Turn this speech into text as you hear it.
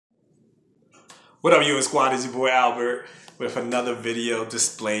What up, Ewing Squad? It's your boy Albert with another video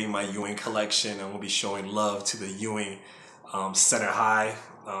displaying my Ewing collection. I'm going to be showing love to the Ewing Center High.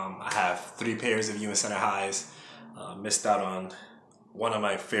 I have 3 pairs of Ewing Center Highs. Missed out on one of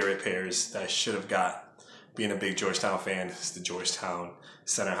my favorite pairs that I should have got. Being a big Georgetown fan, it's the Georgetown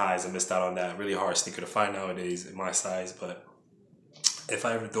Center Highs. I missed out on that. Really hard sneaker to find nowadays in my size, but if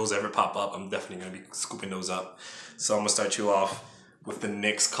those ever pop up, I'm definitely going to be scooping those up. So I'm going to start you off with the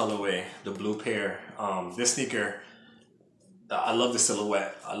Knicks colorway, the blue pair. This sneaker, I love the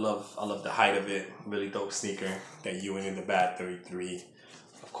silhouette. I love the height of it. Really dope sneaker. That Ewing in the Bad 33,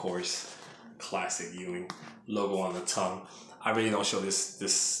 of course, classic Ewing logo on the tongue. I really don't show this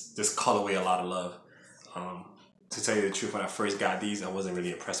colorway a lot of love. To tell you the truth, when I first got these, I wasn't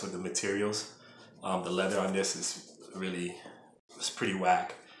really impressed with the materials. The leather on this is pretty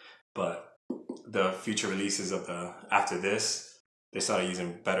whack. But the future releases of after this, they started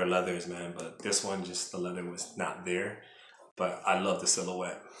using better leathers, man. But this one, just the leather was not there. But I love the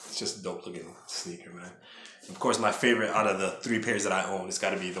silhouette. It's just a dope looking sneaker, man. Of course, my favorite out of the 3 pairs that I own, it's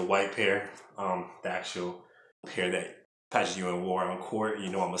got to be the white pair. The actual pair that Patrick Ewing wore on court. You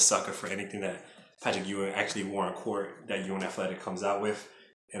know I'm a sucker for anything that Patrick Ewing actually wore on court that Ewing Athletic comes out with.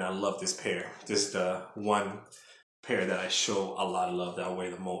 And I love this pair. This is the one pair that I show a lot of love, that I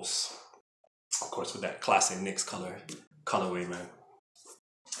wear the most. Of course, with that classic Knicks colorway, man.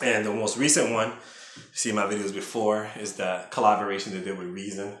 And the most recent one, you see my videos before, is that collaboration they did with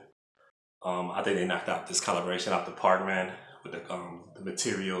Reason. I think they knocked out this collaboration out the park, man. With the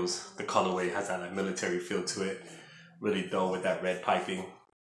materials, the colorway has that like military feel to it. Really dope with that red piping.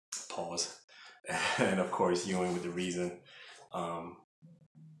 Pause. And of course, Ewing with the Reason. A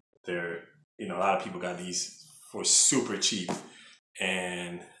lot of people got these for super cheap,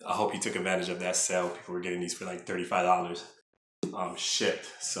 and I hope you took advantage of that sale. People were getting these for like $35. Shipped.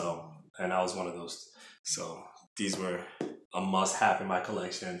 So, and I was one of those. So these were a must-have in my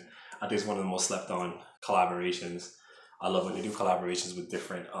collection. I think it's one of the most slept-on collaborations. I love when they do collaborations with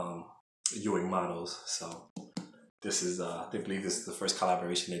different Ewing models. So this is, I believe this is the first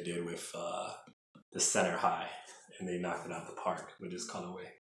collaboration they did with the Center High, and they knocked it out the park with this colorway,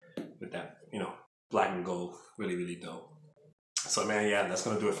 with that, black and gold. Really, really dope. So man, yeah, that's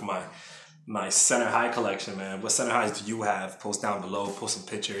gonna do it for my Center High collection, man. What Center Highs do you have? Post down below, post some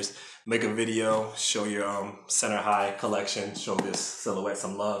pictures, make a video, show your Center High collection, show this silhouette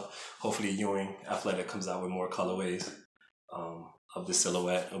some love. Hopefully Ewing Athletic comes out with more colorways of this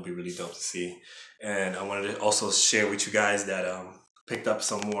silhouette. It'll be really dope to see. And I wanted to also share with you guys that picked up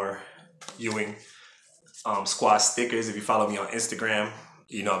some more Ewing squad stickers. If you follow me on Instagram,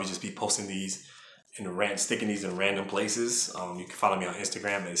 I'll just be posting these sticking these in random places. You can follow me on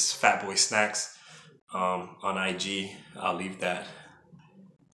Instagram. It's Fatboy Snacks. On IG, I'll leave that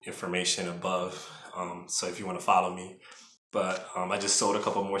information above. So if you want to follow me. But I just sold a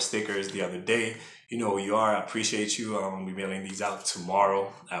couple more stickers the other day. You know who you are. I appreciate you. I'll be mailing these out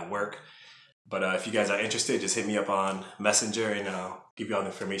tomorrow at work. But if you guys are interested, just hit me up on Messenger and I'll give you all the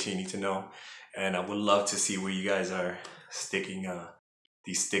information you need to know. And I would love to see where you guys are sticking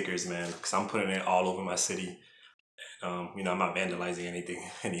these stickers, man, because I'm putting it all over my city. I'm not vandalizing anything,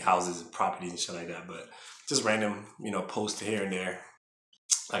 any houses and properties and shit like that, but just random, posts here and there.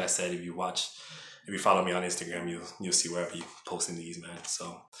 Like I said, if you follow me on Instagram, you'll see where I'll be posting these, man.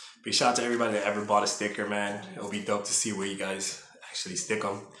 So big shout out to everybody that ever bought a sticker, man. It'll be dope to see where you guys actually stick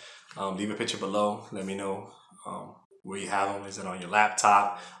them. Leave a picture below. Let me know where you have them. Is it on your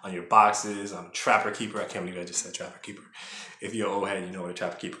laptop, on your boxes, on Trapper Keeper? I can't believe I just said Trapper Keeper. If you're an old head, you know what a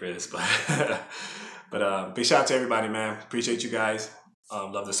Trapper Keeper is. But big shout out to everybody, man. Appreciate you guys.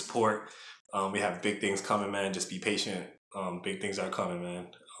 Love the support. We have big things coming, man. Just be patient. Big things are coming, man.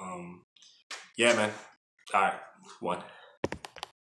 Yeah, man. All right. 1.